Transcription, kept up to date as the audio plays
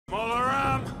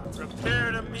Prepare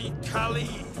to meet Kali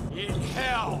in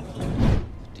hell.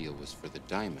 The deal was for the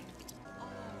diamond.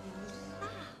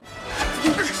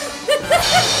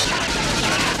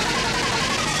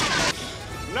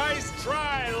 Nice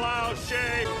try, Lao She.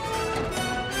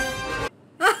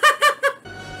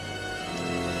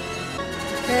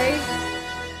 Okay.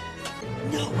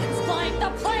 No one's flying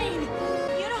the plane!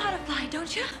 You know how to fly,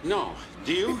 don't you? No,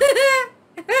 do you?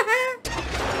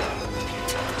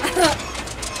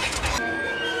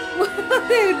 What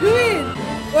are you doing?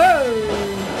 Whoa!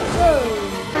 Whoa!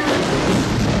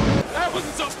 That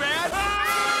wasn't so bad.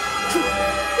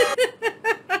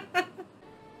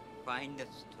 Find the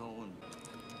stone.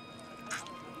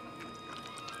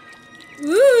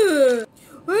 Ooh!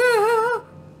 Ooh!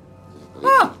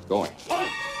 Ah! Going.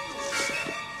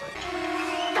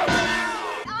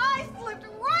 I slipped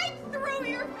right through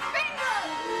your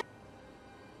finger!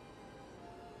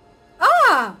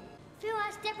 Ah! Few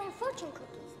last different fortune cookies.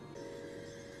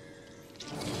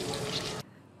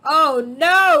 Oh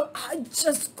no! I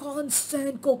just can't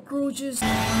stand cockroaches.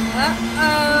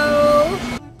 Uh-oh!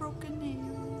 My broken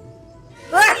nail.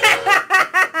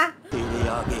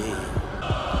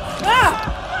 Ah!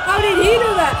 How did he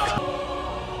do that?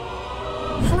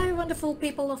 Hello wonderful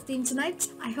people of the internet.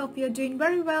 I hope you're doing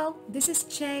very well. This is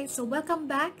Che, so welcome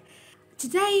back.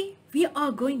 Today we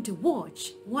are going to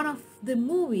watch one of the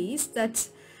movies that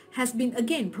has been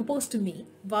again proposed to me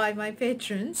by my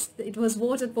patrons. It was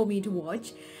voted for me to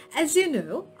watch. As you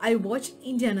know, I watched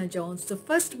Indiana Jones, the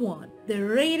first one, The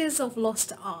Raiders of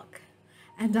Lost Ark.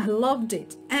 And I loved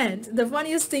it. And the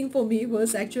funniest thing for me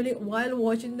was actually while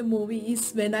watching the movie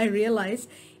is when I realized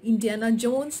Indiana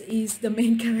Jones is the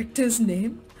main character's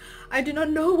name. I do not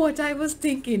know what I was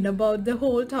thinking about the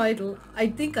whole title. I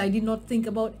think I did not think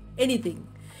about anything.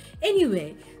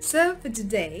 Anyway, so for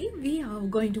today we are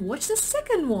going to watch the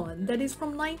second one, that is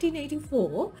from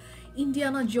 1984,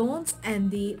 Indiana Jones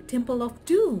and the Temple of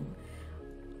Doom.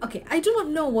 Okay, I do not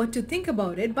know what to think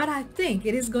about it, but I think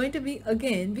it is going to be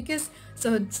again because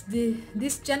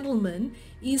this gentleman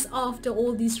is after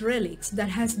all these relics that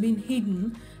has been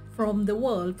hidden from the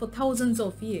world for thousands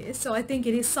of years. So I think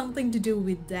it is something to do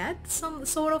with that, some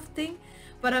sort of thing.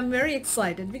 But I'm very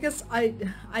excited because I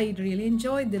really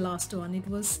enjoyed the last one. It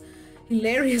was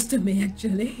hilarious to me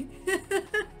actually.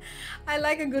 I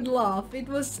like a good laugh. It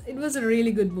was a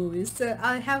really good movie. So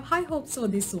I have high hopes for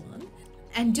this one.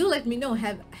 And do let me know,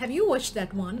 have you watched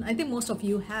that one? I think most of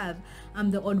you have. I'm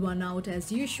the odd one out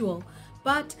as usual.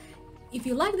 But if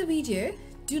you like the video,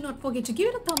 do not forget to give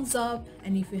it a thumbs up.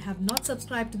 And if you have not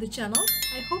subscribed to the channel,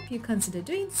 I hope you consider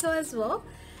doing so as well.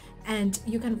 And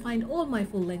you can find all my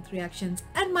full-length reactions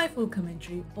and my full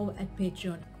commentary over at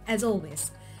Patreon as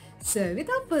always. So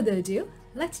without further ado,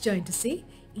 let's join to see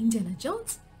Indiana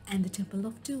Jones and the Temple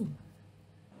of Doom.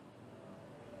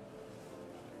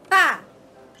 Ah!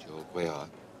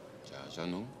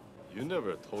 You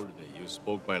never told me you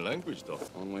spoke my language, though.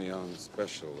 Only on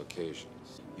special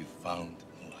occasions. You found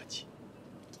Nuachi.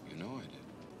 You know I did.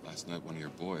 Last night one of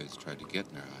your boys tried to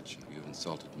get Narachi. You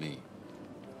insulted me.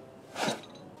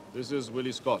 This is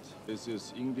Willie Scott. This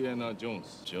is Indiana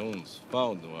Jones. Jones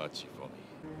found Nuachi for me.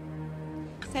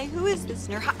 Say, who is this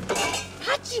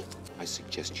Hachi? I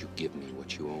suggest you give me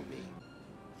what you owe me.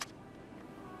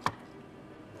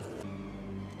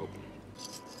 Open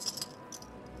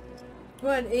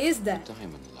What is that? the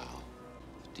diamond, Lao.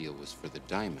 The deal was for the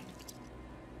diamond.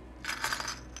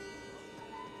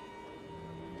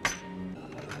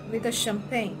 With a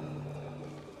champagne.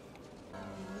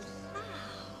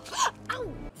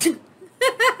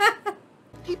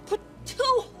 He put 2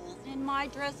 holes in my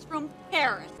dress from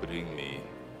Paris. Bring me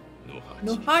Nuachi.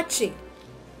 Nohachi.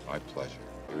 My pleasure.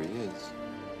 Here he is.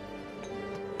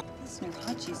 This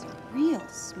Nurhachi's a real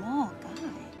small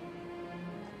guy.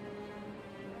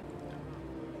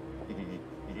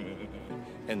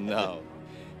 And now,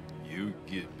 you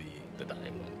give me the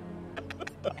diamond.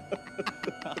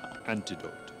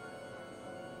 Antidote.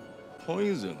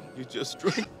 Poison you just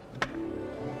drink.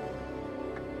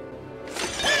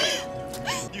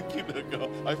 You keep it a go.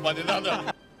 I find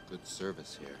another. Good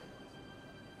service here.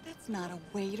 That's not a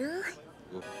waiter.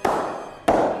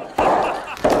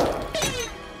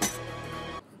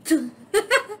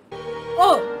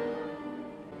 Oh!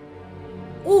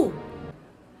 Ooh!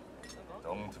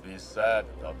 Don't be sad,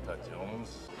 Dr.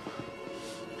 Jones.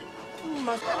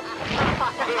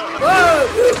 Whoa!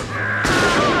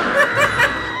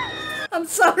 I'm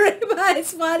sorry, but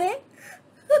it's funny.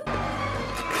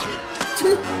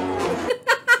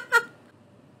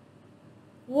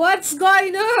 What's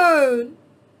going on?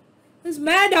 It's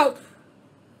mad out.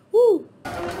 Woo.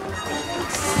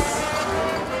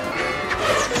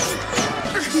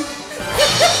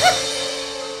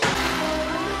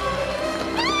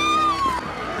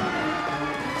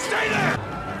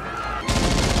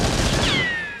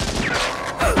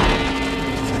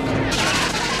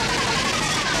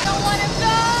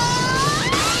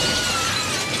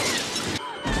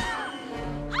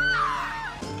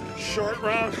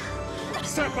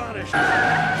 step on it.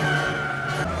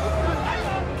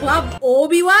 Club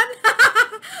Obi-Wan?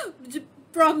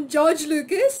 From George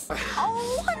Lucas?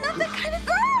 Oh, I'm not that kind of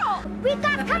girl. We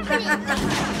got company.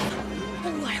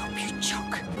 Oh, I hope you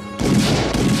choke.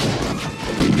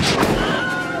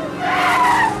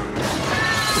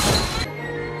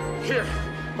 Here,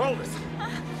 hold it.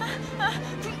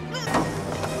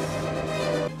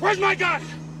 Where's my gun?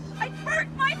 I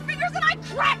burnt my fingers and I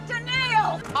cracked a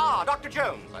nail. Ah, Dr.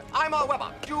 Jones. I'm Al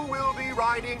Weber. You will be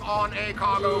riding on a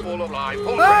cargo full of live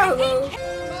poultry. Oh!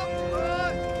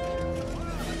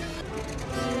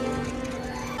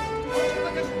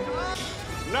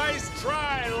 Nice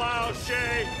try, Lao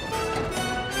Shay.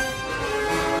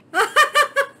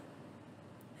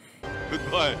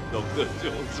 Goodbye, Dr.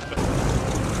 Jones.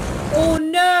 Oh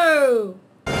no!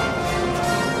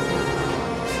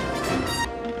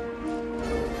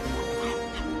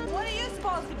 What are you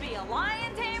supposed to be, a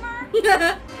lion tamer?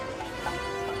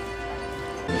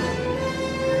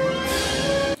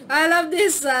 I love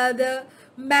this the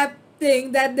map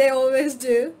thing that they always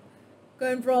do,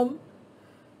 going from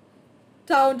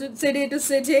town to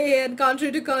city and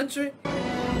country to country.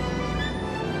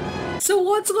 So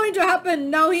what's going to happen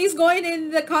now? He's going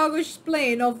in the cargo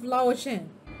plane of Lao Shen.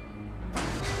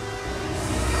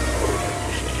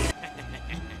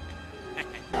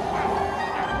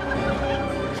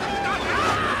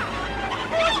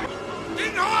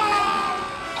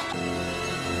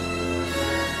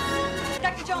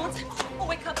 Dr. Jones, oh,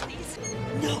 wake up, please.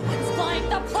 No one's flying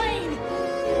the plane.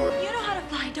 You know how to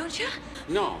fly, don't you?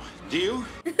 No, do you?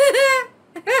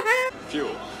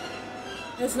 Fuel.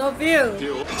 There's no view.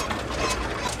 Fuel.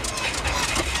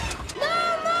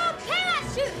 No more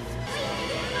parachutes.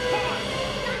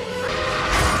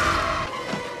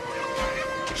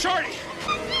 Shorty!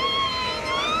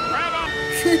 Grab him!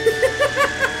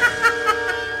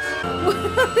 What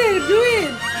are they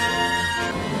doing?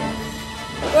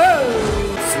 Whoa!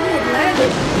 Smooth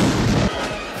landing.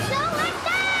 Slow it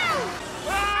down.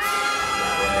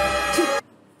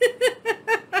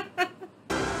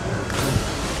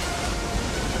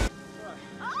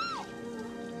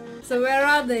 So where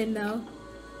are they now?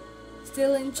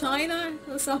 Still in China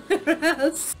or somewhere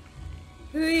else?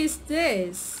 Who is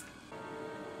this?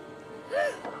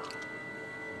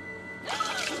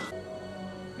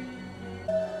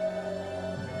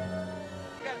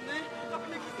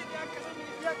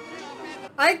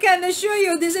 I can assure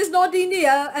you this is not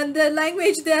India, and the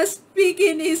language they are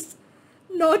speaking is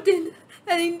not in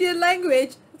an Indian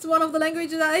language. It's one of the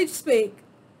languages I speak.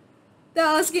 They're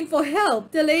asking for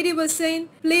help. The lady was saying,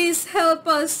 please help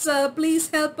us, please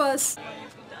help us.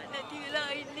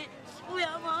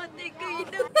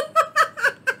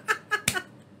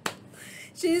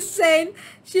 She's saying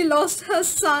she lost her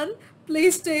son,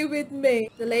 please stay with me.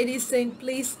 The lady is saying,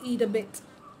 please eat a bit.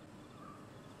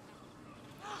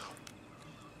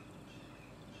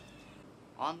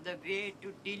 On the way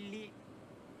to Delhi,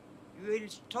 you will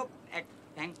stop at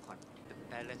Bangkok. The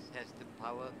palace has the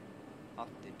power of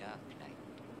the dark night.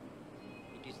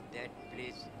 It is that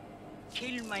place.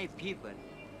 Kill my people.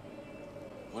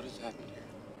 What has happened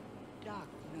here?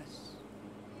 Darkness.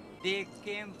 They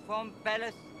came from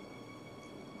palace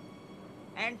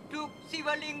and took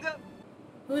Shivalinga.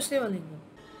 Who's Shivalinga?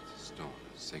 It's a stone,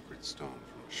 a sacred stone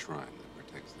from a shrine that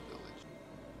protects the village.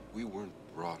 We weren't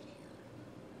brought here.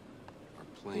 Our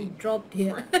He plane dropped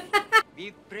here.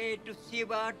 We pray to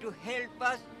Shiva to help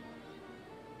us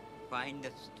find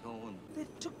the stone. They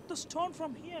took the stone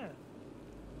from here.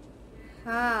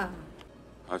 Ah.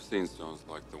 I've seen stones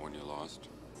like the one you lost.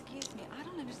 Excuse me, I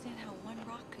don't understand how one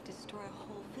rock could destroy a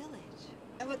whole village.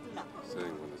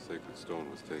 Saying when the sacred stone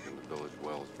was taken, the village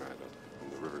wells dried up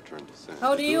and the river turned to sand.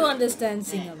 How do you understand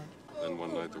Sinhala? Then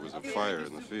one night there was a fire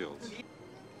in the fields. He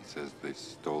says they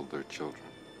stole their children.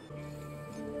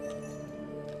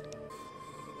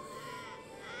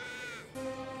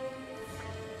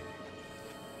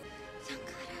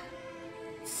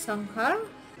 Sankar?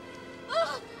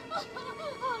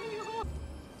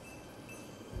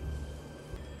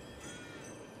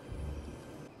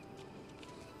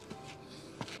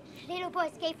 Little boy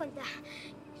escaped from the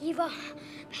evil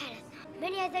palace.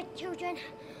 Many other children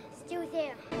still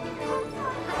there.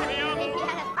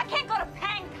 I can't go to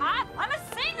Bangkok. I'm a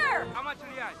singer. How much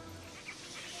are you?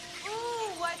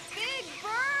 Ooh, what big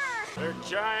bird. They're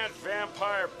giant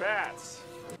vampire bats.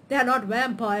 They're not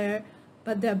vampire,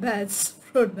 but they're bats,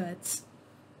 fruit bats.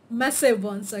 Massive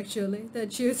ones actually,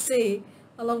 that you see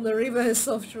along the rivers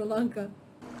of Sri Lanka.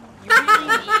 You really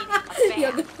need a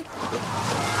You're bath.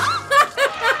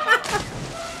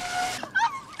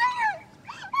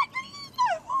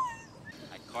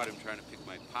 I caught him trying to pick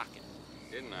my pocket.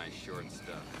 Didn't I, short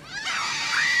stuff?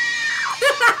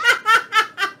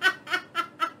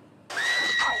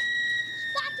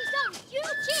 Dr. Jones, you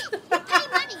cheat! You pay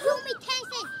money, you owe me 10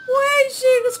 cents! Why is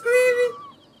she screaming?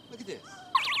 Look at this.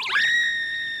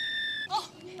 Oh,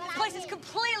 the place is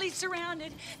completely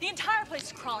surrounded. The entire place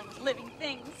is crawling with living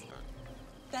things.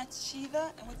 That's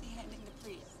Shiva, and what's he handing the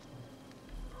priest?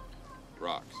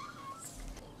 Rocks.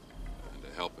 And to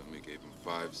help him, he gave him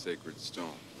 5 sacred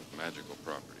stones with magical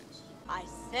properties. I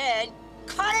said,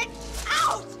 cut it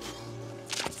out!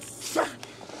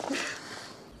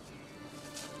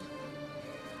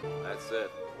 That's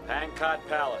it. Pankot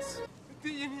Palace.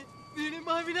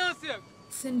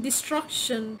 It's in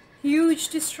destruction. Huge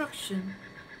destruction.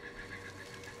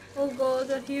 Oh god,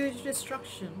 a huge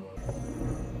destruction.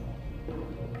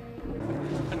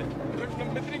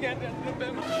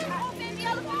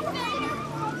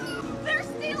 They're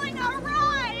stealing our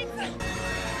rides!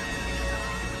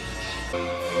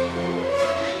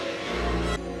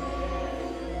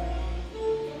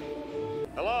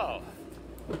 Hello.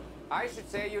 I should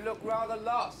say you look rather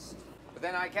lost. But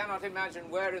then I cannot imagine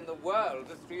where in the world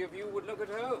the 3 of you would look at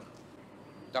home.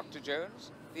 Dr.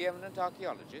 Jones, the eminent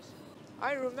archaeologist?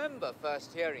 I remember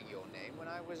first hearing your name when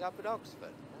I was up at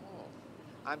Oxford. Oh.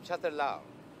 I'm Chatar Lal,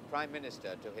 Prime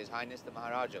Minister to His Highness the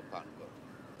Maharaja of Pankot.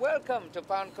 Welcome to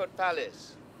Pankot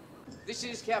Palace. This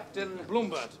is Captain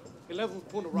Bloomberg, 11th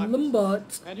Pune Rifles.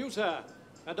 Bloomberg. And you, sir,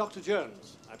 are Dr.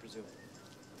 Jones, I presume.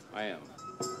 I am.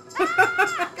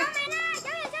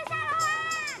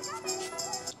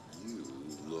 You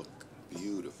look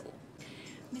beautiful.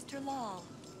 Mr. Lal,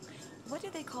 what do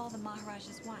they call the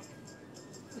Maharaja's wife?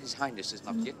 His Highness is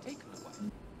not yet taken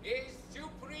away. His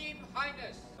Supreme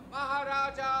Highness, the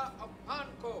Maharaja of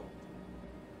Pankot,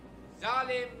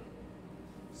 Zalim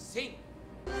Singh.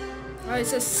 Oh,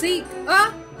 it's a Sikh.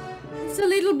 Ah! It's a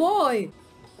little boy.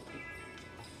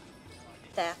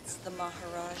 That's the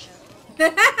Maharaja.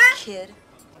 Kid.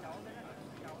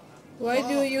 Why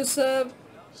do you serve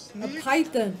a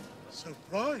python?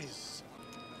 Surprise!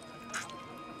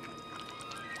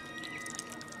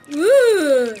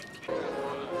 Ooh!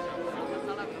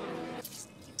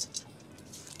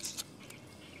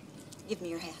 Give me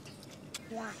your hat.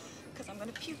 Why? Because I'm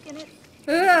going to puke in it.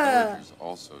 Villagers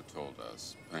also told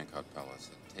us Pankot Palace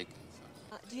had taken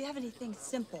something. Do you have anything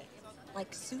simple,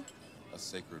 like soup? A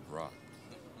sacred rock.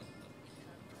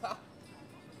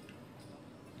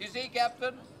 You see,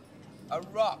 Captain? A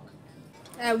rock.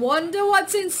 I wonder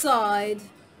what's inside.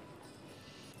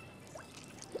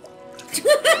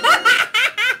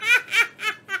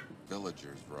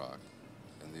 Villager's rock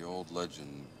and the old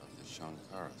legend of the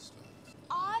Shankara stones.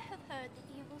 I have heard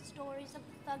the evil stories of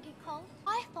the Thuggy cult.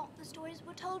 I thought the stories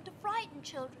were told to frighten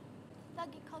children. The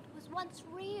Thuggy cult was once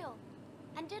real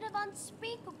and did of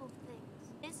unspeakable things.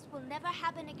 This will never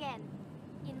happen again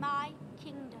in my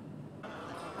kingdom.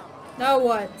 Now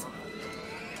what?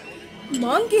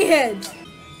 Monkey head.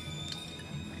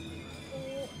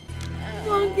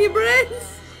 Monkey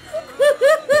brains.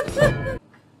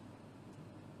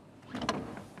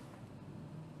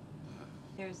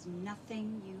 There's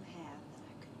nothing you have that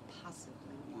I could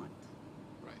possibly want.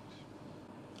 Right.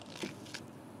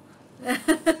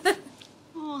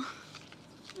 Oh.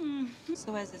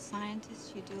 So as a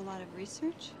scientist, you do a lot of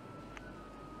research?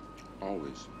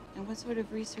 Always. And what sort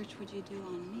of research would you do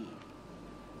on me?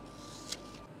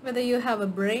 Whether you have a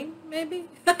brain, maybe?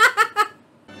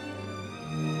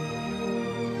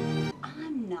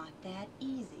 I'm not that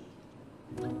easy.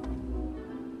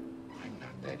 I'm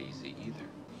not that easy either.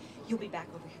 You'll be back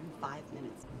over here in 5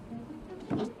 minutes.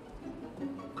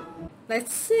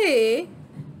 Let's see.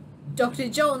 Dr.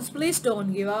 Jones, please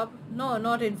don't give up. No,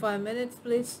 not in 5 minutes,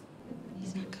 please.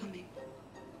 He's not coming.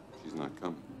 She's not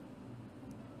coming.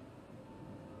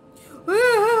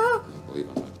 Ah! I believe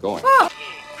I'm not going. Ah!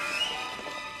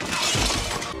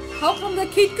 How come the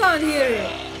kid can't hear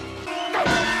it?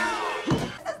 This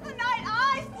is the night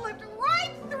I slipped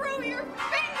right through your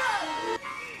fingers!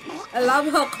 I love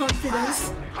her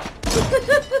confidence.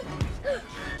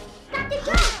 Dr.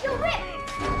 Jones, you're ripped!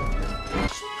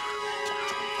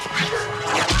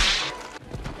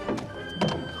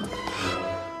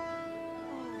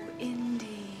 Oh,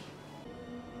 Indy.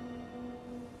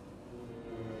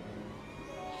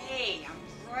 Hey, I'm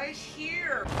right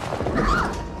here.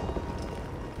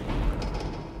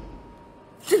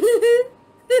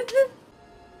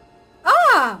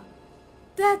 Ah!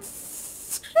 That's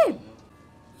script.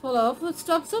 Follow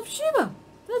footsteps of Shiva.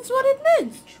 That's what it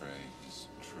means. Betray his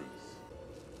truth.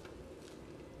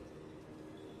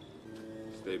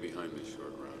 Stay behind me,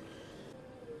 short round.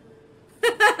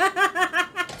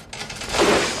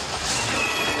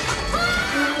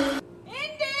 Indy!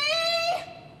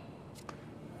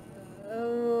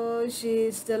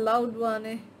 it's the loud one,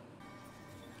 eh?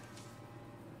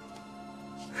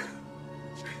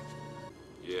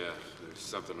 Yeah, there's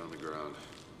something on the ground.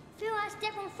 Feel like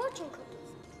step on fortune cookies.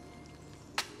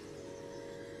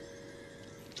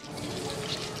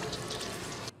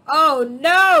 Oh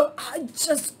no! I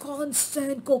just can't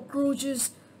stand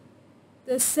cockroaches.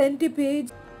 The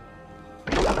centipedes.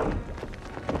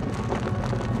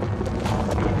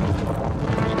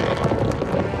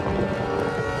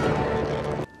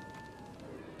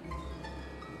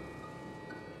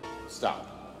 Stop.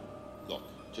 Look,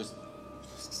 just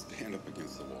stand up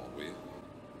against the wall, will you?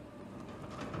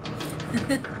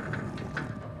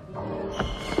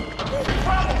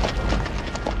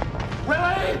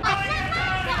 Really? Get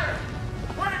down here!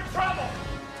 We're in trouble!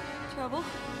 Trouble?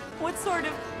 What sort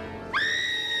of...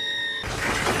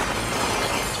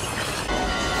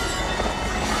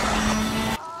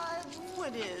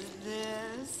 What is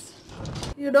this?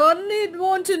 You don't need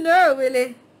want to know,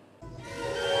 Willie.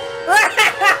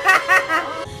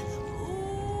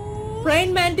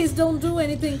 Praying mantis don't do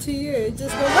anything to you. It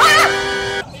just goes.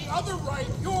 Ah! The other right!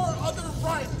 Your other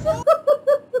right!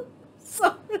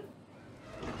 Sorry.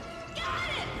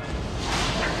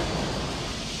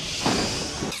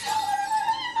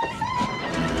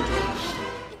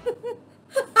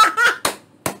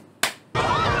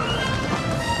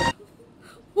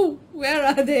 Where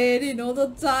are they heading all the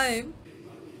time?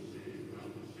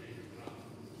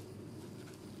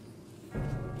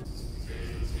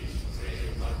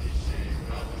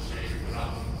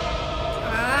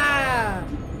 Ah.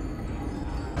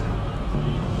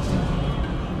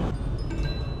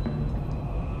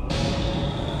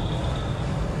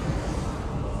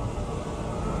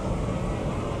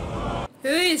 Who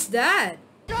is that?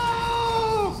 Go!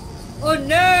 Oh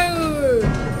no!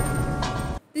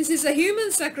 This is a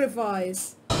human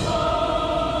sacrifice. Ah!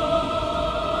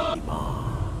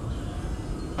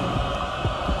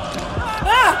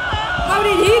 How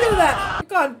did he do that? You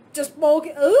can't just poke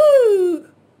it. Ooh!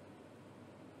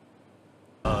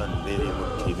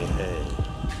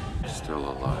 Still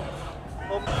alive.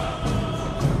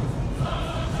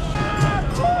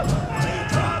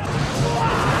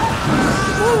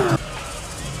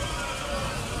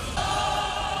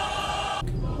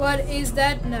 What is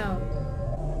that now?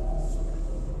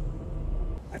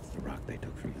 That's the rock they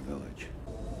took from the village.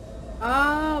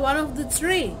 Ah, one of the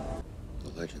three.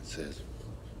 The legend says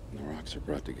when the rocks are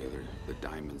brought together, the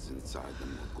diamonds inside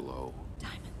them will glow.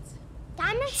 Diamonds.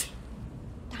 Diamonds?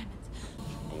 Diamonds.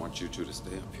 I want you two to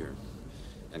stay up here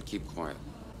and keep quiet.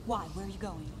 Why? Where are you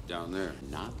going? Down there.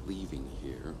 Not leaving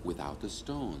here without the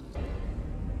stones.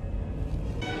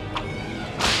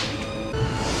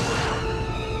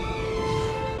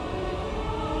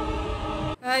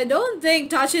 I don't think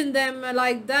touching them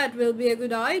like that will be a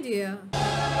good idea.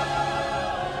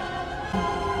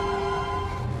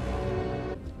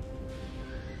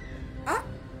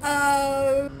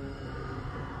 Uh-oh.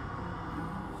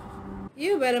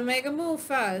 You better make a move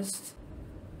fast.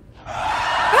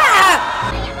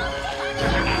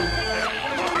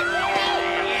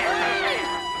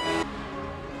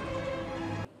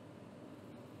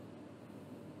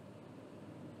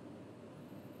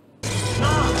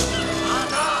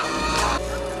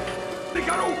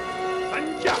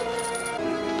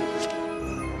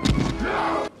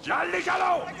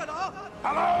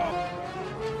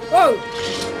 Whoa!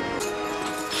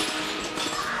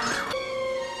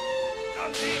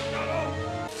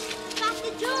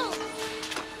 Master Jules!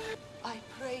 I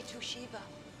pray to Shiva.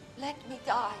 Let me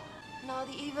die. Now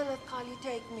the evil of Kali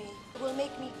take me. It will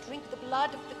make me drink the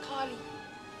blood of the Kali.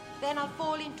 Then I'll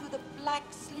fall into the black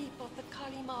sleep of the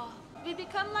Kali Ma. We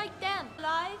become like them,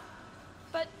 alive,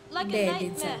 but like a Dead nightmare.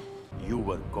 inside. You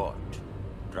were caught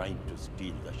trying to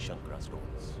steal the Shankara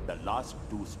stones. The last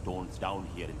 2 stones down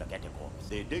here in the catacombs.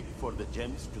 They dig for the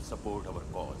gems to support our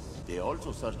cause. They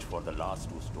also search for the last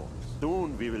 2 stones.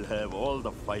 Soon we will have all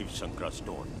the 5 Shankara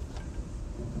stones.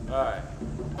 Alright.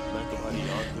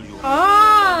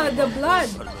 Ah, the blood.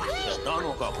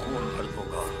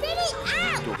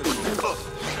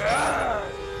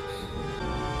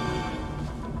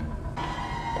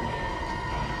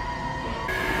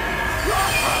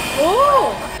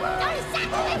 Oh!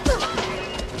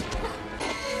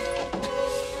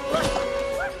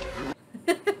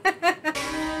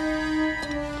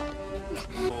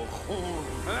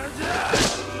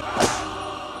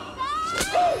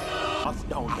 Pass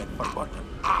down that forgotten.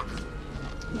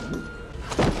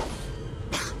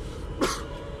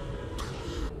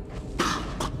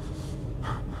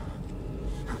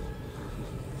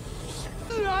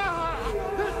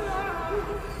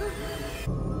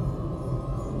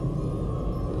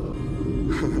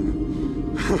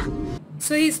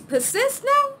 So he's possessed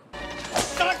now?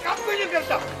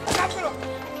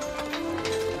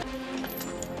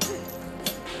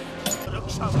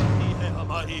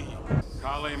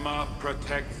 Kali Ma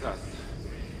protects us.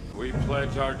 We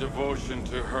pledge our devotion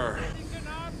to her.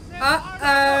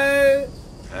 Uh-oh.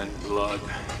 And blood.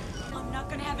 I'm not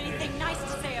gonna have anything nice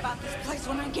to say about this place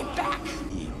when I get back.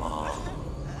 Ima.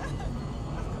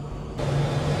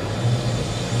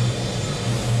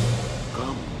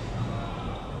 Come.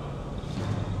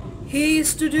 He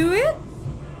is to do it?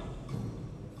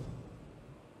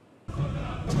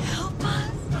 Help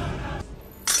us.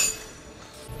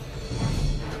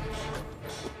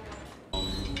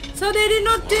 So they did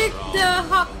not take the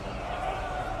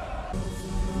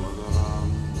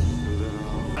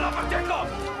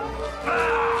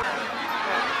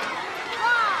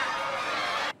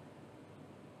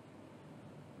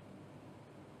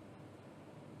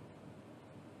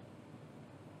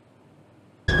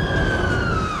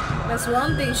That's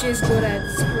one thing she's good at,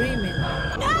 screaming.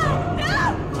 No!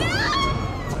 No! No!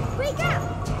 Wake up!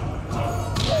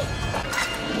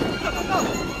 Wake up,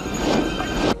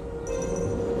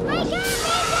 Nathan!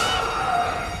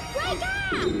 Wake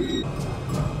up!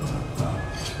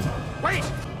 Wait!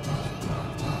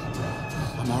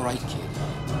 I'm all right, kid.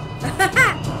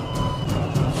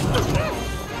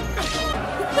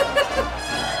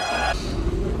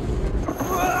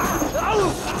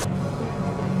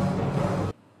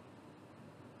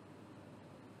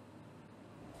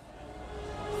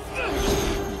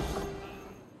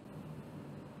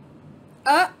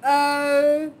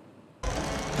 Uh-oh.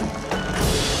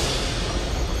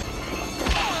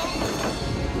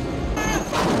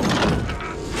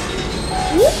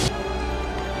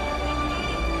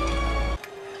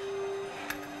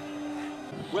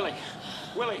 Willie!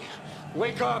 Willie!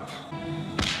 Wake up!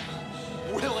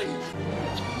 Willie!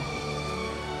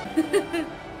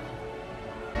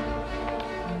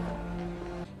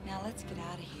 Now let's get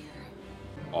out of here.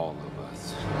 All of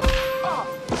us.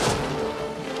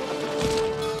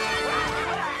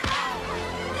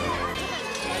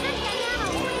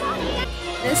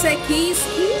 They say keys.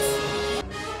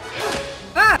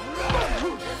 Ah!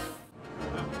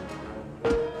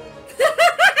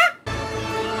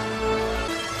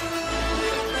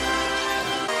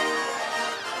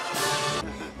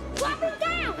 Drop him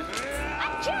down!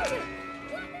 I'm children!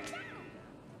 Drop him down!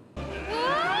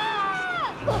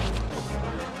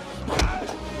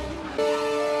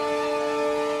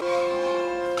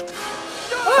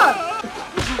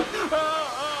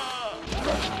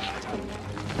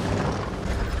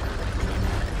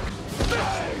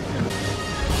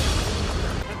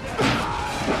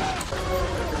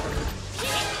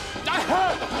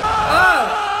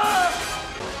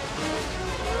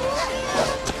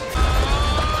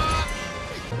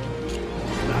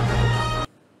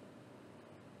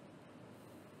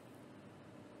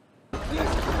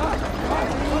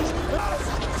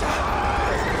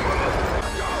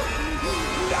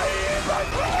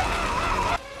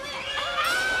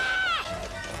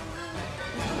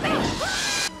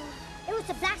 It was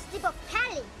the black slip of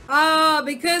Cali. Ah,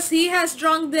 because he has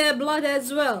drunk their blood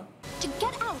as well. To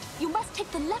get out, you must take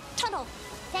the left tunnel.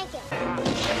 Thank you.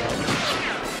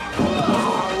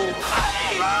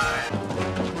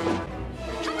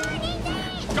 Come on, Ethan!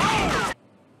 Go!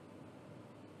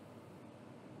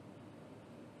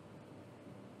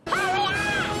 Hurry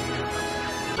up!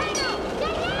 Tunnel!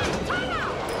 Left tunnel! No!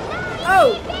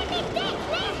 Oh! Left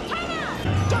tunnel!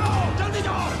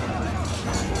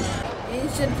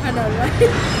 Ancient tunnel, right?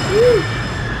 Woo.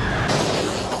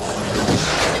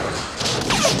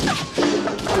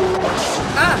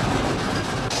 Ah!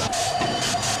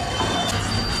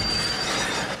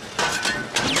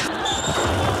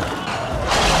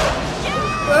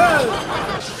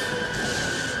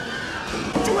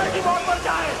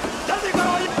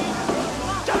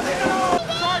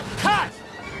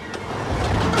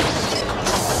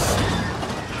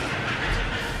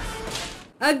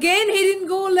 Again, he didn't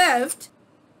go left.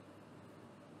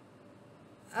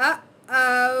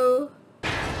 Uh-oh.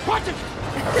 Watch it!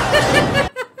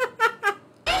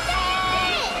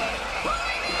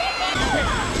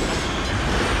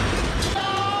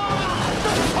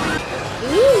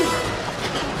 Ooh.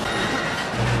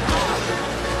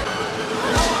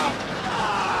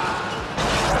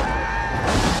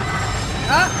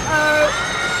 Uh-oh.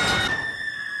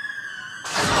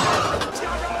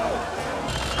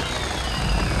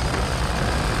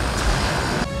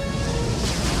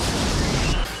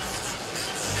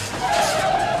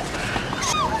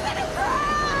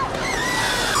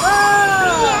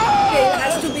 Okay, it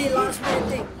has to be last minute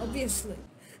thing, obviously.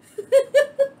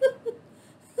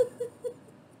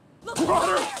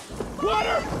 Water! Water!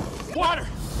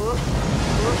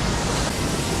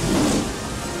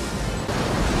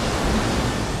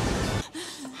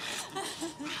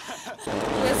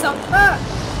 of her.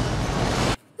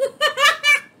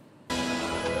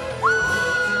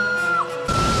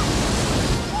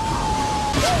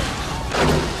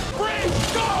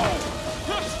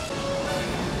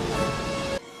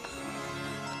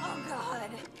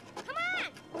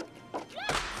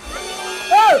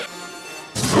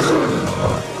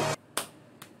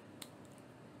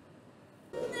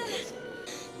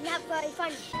 Not very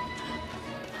funny.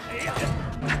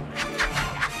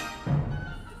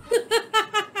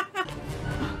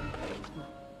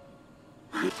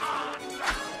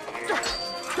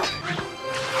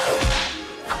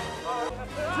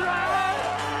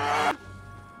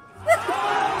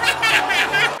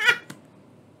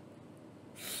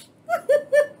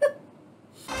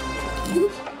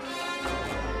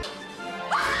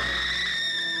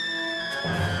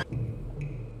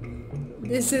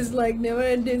 This is like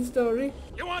never-ending story.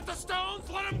 You want the stones?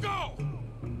 Let them go!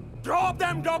 Drop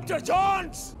them, Dr.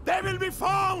 Jones! They will be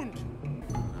found!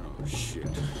 Oh, shit.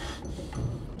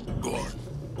 Go on.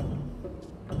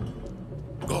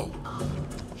 Go.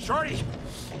 Shorty!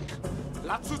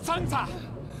 Latsutanta!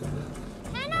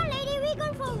 Hello, lady, we're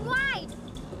going for a ride.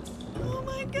 Oh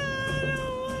my god!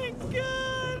 Oh my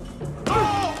god!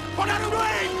 Oh! What are you doing?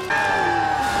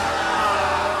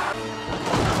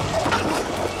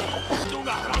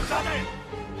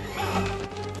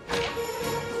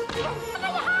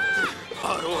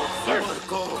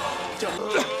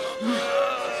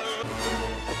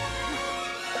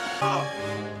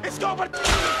 Let's go, but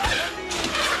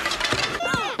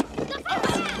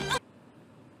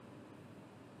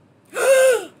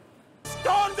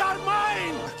stones are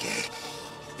mine. Okay,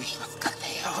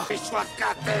 Vishwaskateo.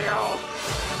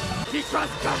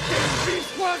 Vishwaskateo.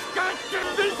 Vishwaskateo.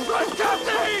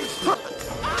 Vishwaskateo.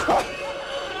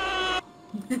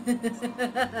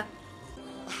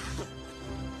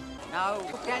 Now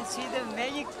you can see the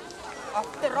magic of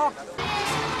the rock.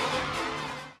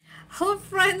 Hello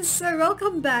friends,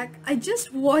 welcome back. I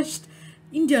just watched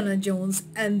Indiana Jones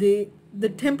and the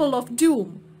Temple of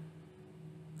Doom.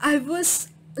 I was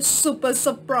super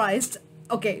surprised.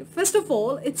 Okay, first of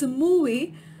all, it's a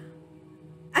movie.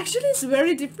 Actually, it's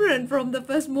very different from the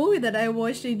first movie that I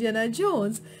watched, Indiana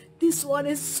Jones. This one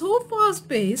is so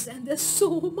fast-paced and there's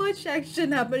so much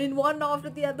action happening, one after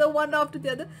the other, one after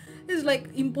the other. It's like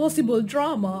impossible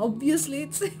drama. Obviously,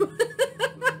 it's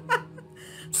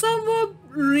some were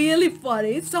really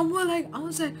funny. Some were like, I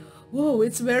was like, whoa,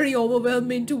 it's very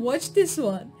overwhelming to watch this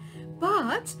one.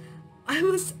 But I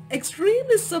was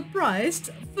extremely surprised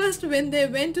first when they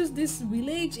went to this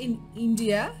village in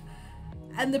India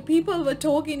and the people were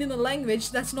talking in a language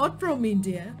that's not from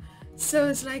India. So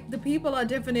it's like the people are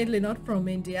definitely not from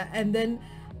India. And then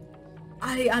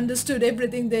I understood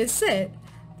everything they said.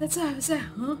 That's why I was like,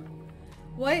 huh?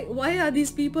 Why are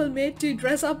these people made to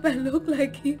dress up and look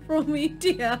like from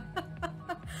India?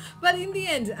 But in the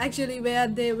end, actually, where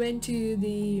they went to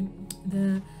the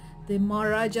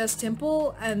Maharaja's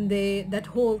temple and that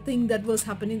whole thing that was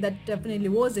happening, that definitely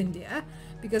was India,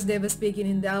 because they were speaking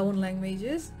in their own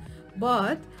languages,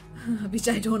 but which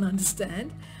I don't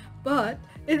understand. But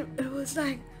it was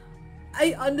like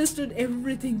I understood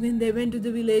everything when they went to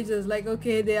the villages. Like,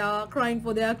 okay, they are crying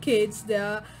for their kids,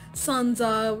 their sons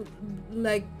are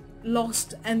like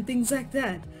lost and things like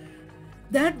that.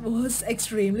 That was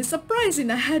extremely surprising.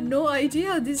 I had no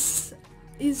idea this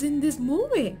is in this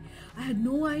movie. I had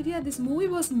no idea this movie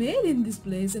was made in this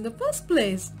place in the first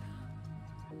place.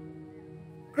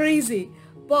 Crazy.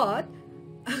 But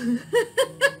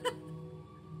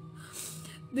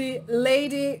the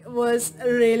lady was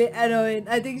really annoying.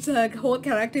 I think her whole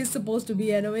character is supposed to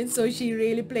be annoying, so she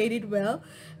really played it well.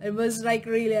 It was like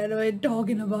really annoying,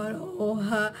 talking about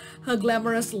her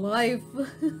glamorous life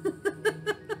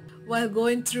while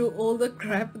going through all the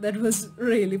crap. That was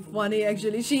really funny.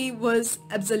 Actually, she was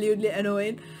absolutely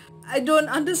annoying. I don't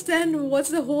understand what's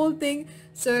the whole thing.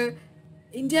 So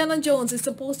Indiana Jones is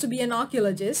supposed to be an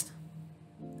archaeologist,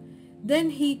 then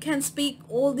he can speak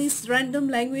all these random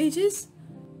languages.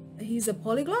 He's a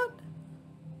polyglot?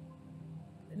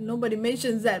 Nobody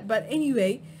mentions that, but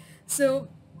anyway, so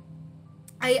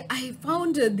I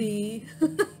found the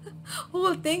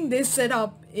whole thing they set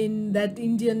up in that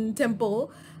Indian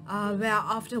temple, where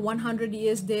after 100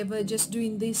 years they were just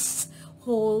doing this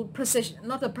whole procession,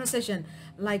 not a procession,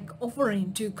 like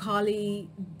offering to Kali,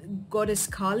 goddess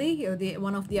Kali, or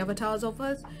one of the avatars of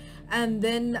us. And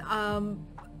then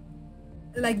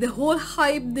like the whole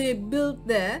hype they built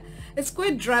there, it's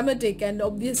quite dramatic, and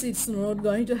obviously it's not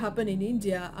going to happen in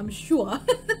India, I'm sure.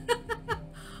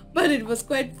 But it was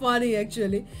quite funny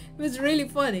actually. It was really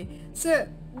funny. So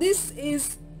this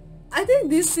is, I think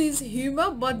this is humor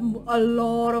but a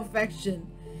lot of action.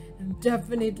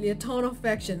 Definitely a ton of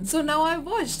action. So now I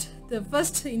watched the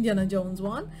first Indiana Jones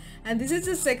one, and this is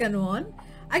the second one.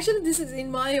 Actually, this is,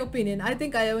 in my opinion, I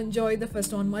think I enjoyed the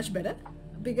first one much better,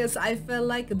 because I felt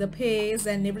like the pace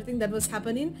and everything that was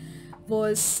happening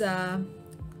was the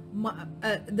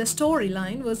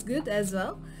storyline was good as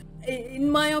well. In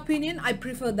my opinion, I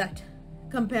prefer that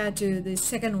compared to the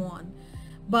second one.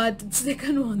 But the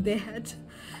second one, they had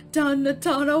done a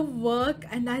ton of work,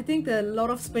 and I think a lot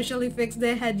of special effects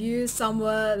they had used. Some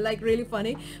were like really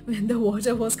funny when the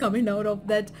water was coming out of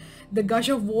that, the gush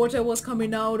of water was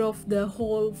coming out of the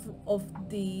hole of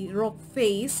the rock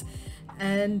face,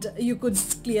 and you could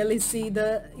clearly see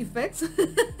the effects.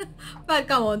 But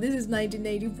come on, this is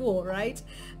 1984, right?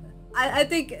 I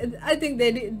think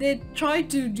they tried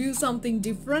to do something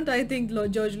different. I think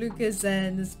George Lucas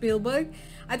and Spielberg,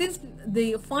 I think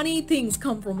the funny things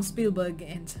come from Spielberg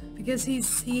end, because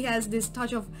he has this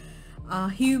touch of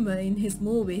humor in his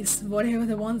movies, whatever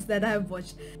the ones that I've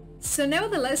watched. So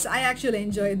nevertheless, I actually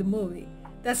enjoyed the movie,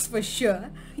 that's for sure.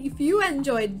 If you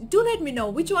enjoyed, do let me know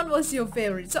which one was your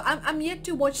favorite. So I'm yet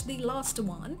to watch the last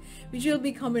one, which will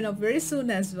be coming up very soon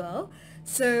as well.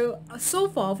 So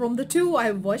far from the two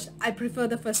I've watched, I prefer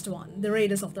the first one, The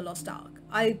Raiders of the Lost Ark.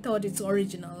 I thought it's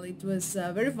original. It was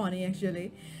very funny,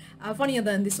 actually. Funnier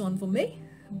than this one for me.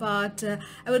 But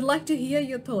I would like to hear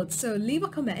your thoughts, so leave a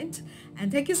comment.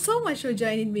 And thank you so much for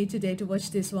joining me today to watch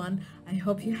this one. I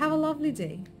hope you have a lovely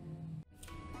day.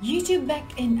 YouTube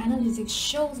back-end analytics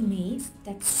shows me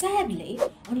that sadly,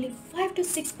 only 5 to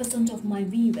 6% of my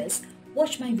viewers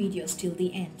watch my videos till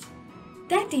the end.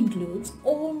 That includes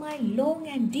all my long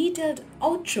and detailed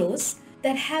outros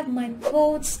that have my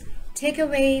quotes,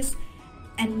 takeaways,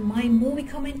 and my movie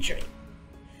commentary.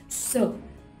 So,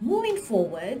 moving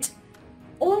forward,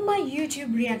 all my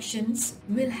YouTube reactions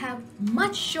will have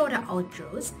much shorter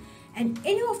outros, and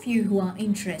any of you who are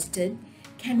interested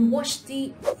can watch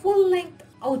the full-length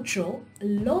outro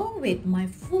along with my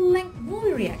full-length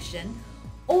movie reaction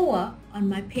over on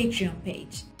my Patreon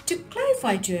page. To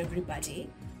clarify to everybody,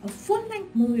 a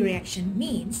full-length movie reaction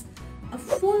means a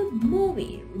full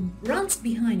movie runs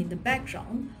behind in the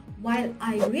background while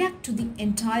I react to the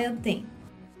entire thing.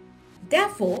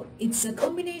 Therefore, it's a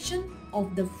combination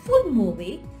of the full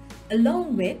movie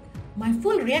along with my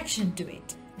full reaction to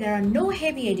it. There are no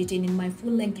heavy editing in my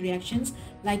full-length reactions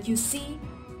like you see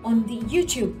on the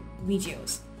YouTube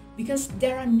videos, because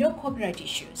there are no copyright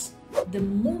issues. The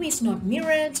movie is not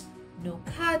mirrored, no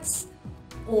cuts,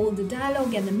 all the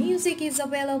dialogue and the music is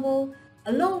available,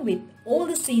 along with all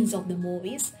the scenes of the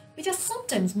movies, which are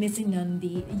sometimes missing on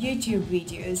the YouTube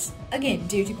videos, again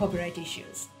due to copyright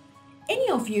issues.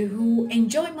 Any of you who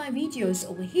enjoy my videos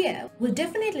over here will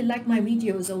definitely like my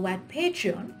videos over at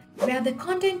Patreon, where the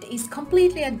content is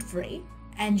completely ad-free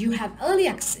and you have early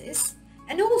access,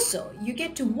 and also you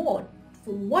get to vote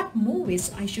for what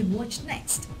movies I should watch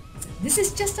next. So this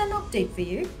is just an update for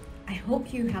you. I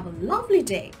hope you have a lovely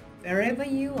day wherever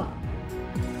you are.